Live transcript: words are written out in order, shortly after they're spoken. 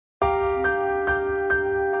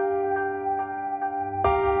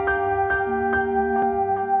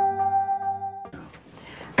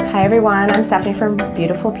Hi everyone, I'm Stephanie from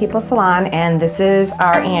Beautiful People Salon, and this is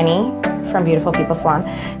our Annie from Beautiful People Salon.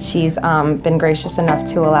 She's been gracious enough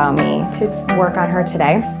to allow me to work on her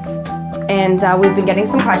today. And we've been getting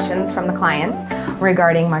some questions from the clients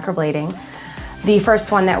regarding microblading. The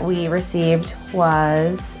first one that we received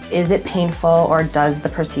was, is it painful or does the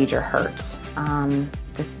procedure hurt?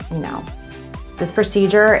 This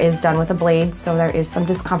procedure is done with a blade, so there is some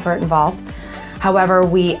discomfort involved. However,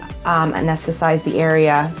 we anesthetize the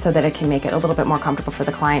area so that it can make it a little bit more comfortable for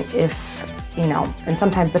the client and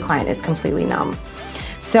sometimes the client is completely numb.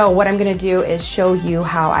 So what I'm gonna do is show you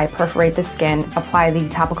how I perforate the skin, apply the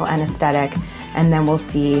topical anesthetic, and then we'll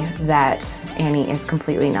see that Annie is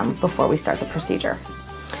completely numb before we start the procedure.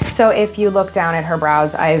 So if you look down at her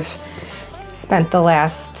brows, I've spent the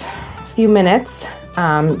last few minutes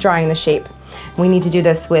drawing the shape. We need to do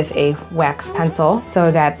this with a wax pencil so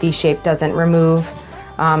that the shape doesn't remove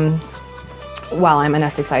while I'm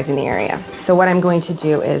anesthetizing the area. So what I'm going to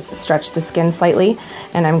do is stretch the skin slightly,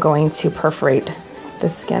 and I'm going to perforate the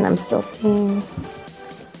skin. I'm still seeing.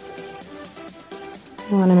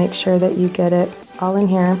 You want to make sure that you get it all in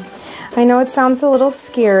here. I know it sounds a little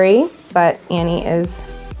scary, but Annie is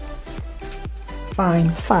fine.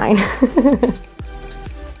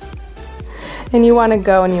 And you want to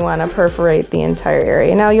go and you want to perforate the entire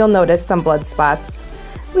area. Now you'll notice some blood spots,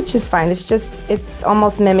 which is fine. It's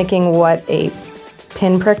almost mimicking what a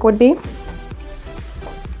pin prick would be.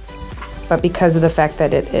 But because of the fact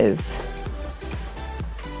that it is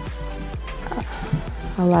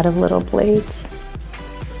a lot of little blades,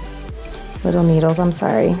 little needles, I'm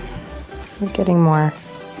sorry. We're getting more.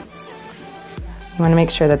 You want to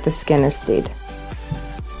make sure that the skin is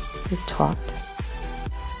taut.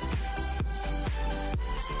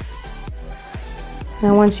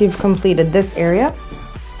 Now once you've completed this area,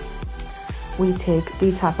 we take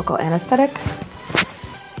the topical anesthetic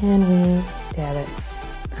and we dab it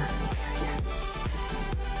on the area.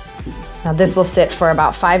 Now this will sit for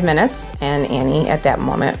about 5 minutes, and Annie at that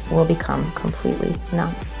moment will become completely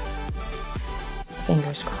numb.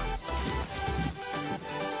 Fingers crossed.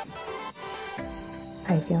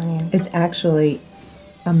 How are you feeling, Annie? It's actually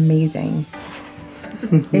amazing.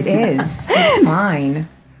 It is. It's fine.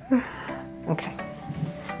 Okay.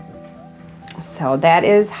 So that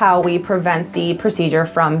is how we prevent the procedure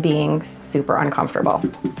from being super uncomfortable.